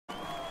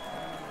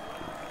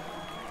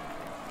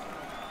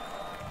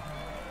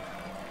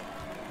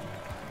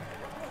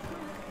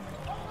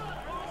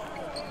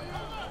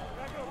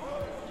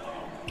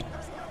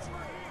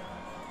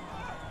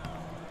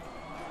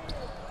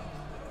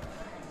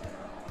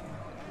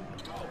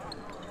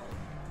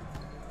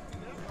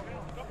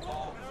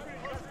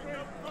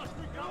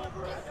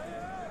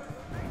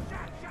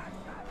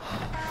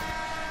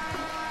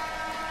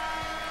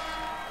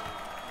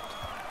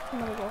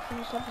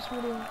stop this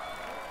video.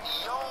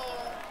 Yo,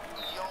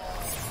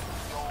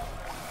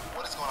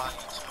 what is going on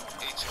YouTube?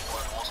 It's your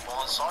boy Most.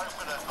 Sorry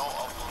for the no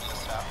upload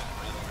yesterday. I've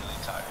been really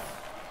tired.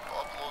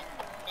 Upload,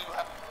 you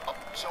have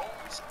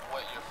Jones,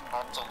 what your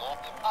arms alone.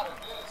 Out of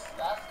this,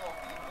 that's gonna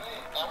be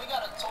lit. And we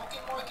got a token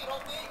market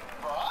update,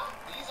 bruh.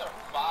 These are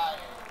fire,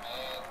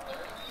 man.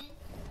 30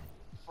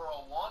 for a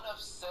 1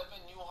 of 7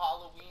 new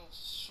Halloween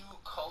shoe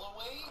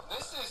colorway.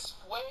 This is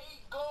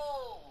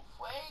Fuego.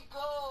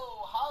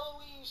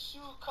 Halloween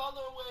shoe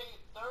colorway.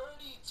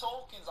 30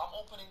 tokens. I'm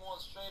opening one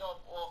straight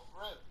up off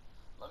rip.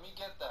 Let me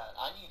get that.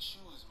 I need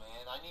shoes,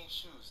 man. I need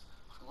shoes.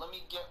 Let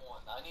me get one.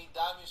 I need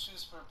diamond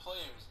shoes for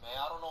players, man.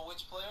 I don't know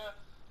which player,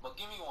 but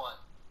give me one.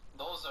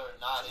 Those are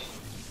not it.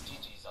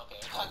 GG's. Okay,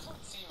 that's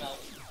what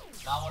C-Max.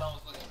 Not what I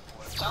was looking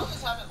for.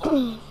 Challenges haven't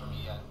loaded in for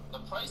me yet.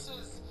 The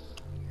prices.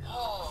 I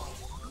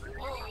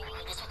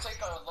guess we'll take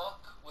our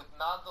luck with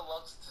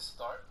non-deluxe to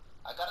start.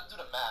 I gotta do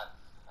the math.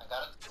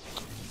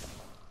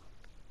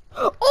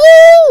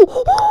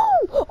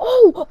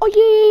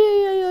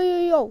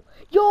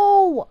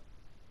 Yo!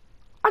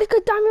 I just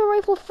got diamond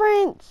rifle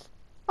friends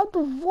out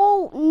the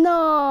vault.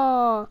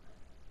 Nah,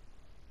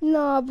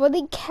 bro,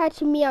 they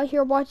catching me out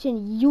here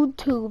watching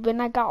YouTube,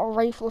 and I got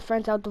rifle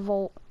friends out the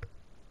vault.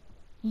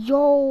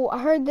 Yo, I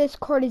heard this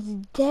card is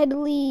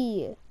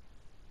deadly.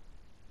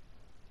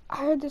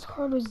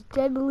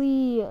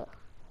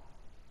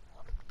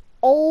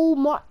 Oh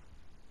my!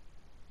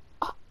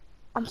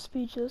 I'm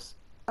speechless.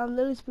 I'm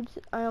literally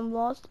speechless. I am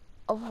lost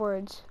of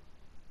words.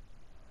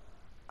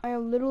 I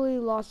am literally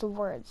lost of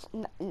words.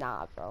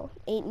 Nah, bro.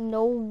 Ain't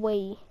no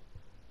way.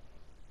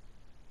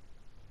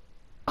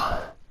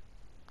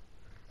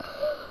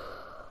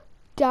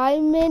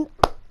 Diamond.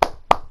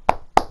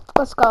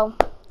 Let's go.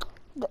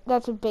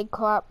 That's a big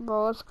clap,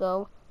 bro. Let's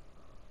go.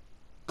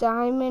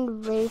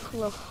 Diamond Raef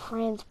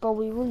Lafrentz, bro.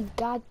 We really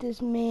got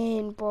this,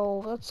 man, bro.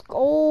 Let's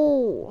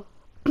go.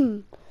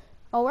 Oh,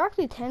 we're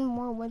actually 10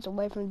 more wins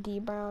away from D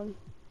Brown.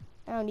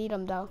 I don't need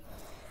him though.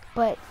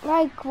 But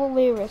like what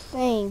we were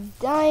saying,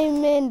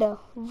 Diamond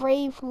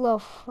Raef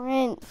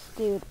Lafrentz,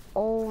 dude.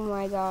 Oh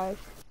my gosh.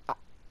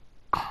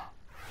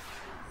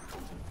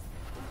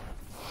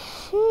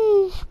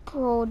 Sheesh,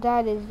 bro.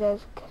 That is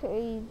just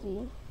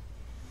crazy.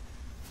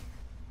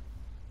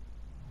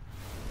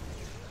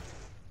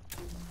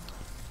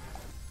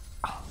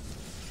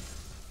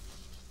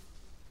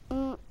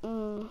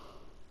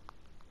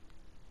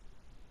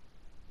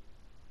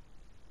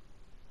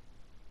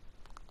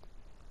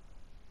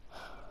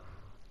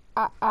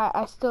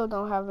 I still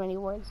don't have any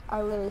words.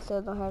 I literally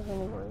still don't have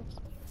any words.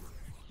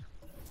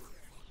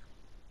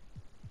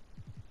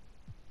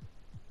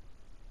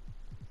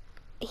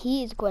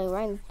 He is going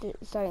right into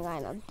the starting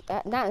lineup.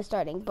 Not in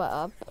starting,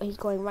 but he's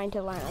going right into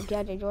the lineup.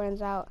 DeAndre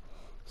Jordan's out.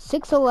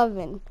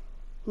 6'11",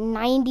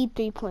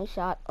 93-point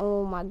shot.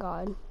 Oh my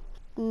god.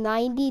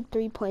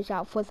 93-point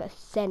shot for the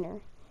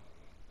center.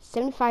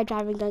 75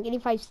 driving dunk,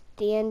 85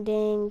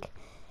 standing,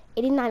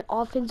 89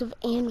 offensive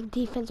and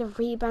defensive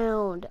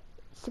rebound.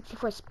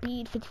 64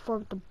 speed, 54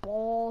 with the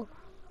ball,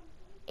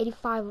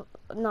 85,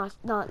 not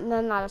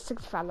a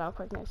 65 level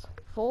quickness.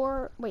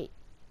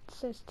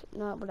 Assist,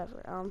 no,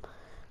 whatever.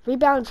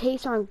 Rebound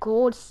chase on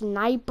gold,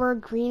 sniper,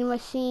 green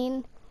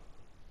machine.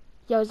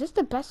 Yo, is this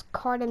the best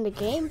card in the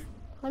game?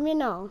 Let me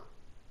know.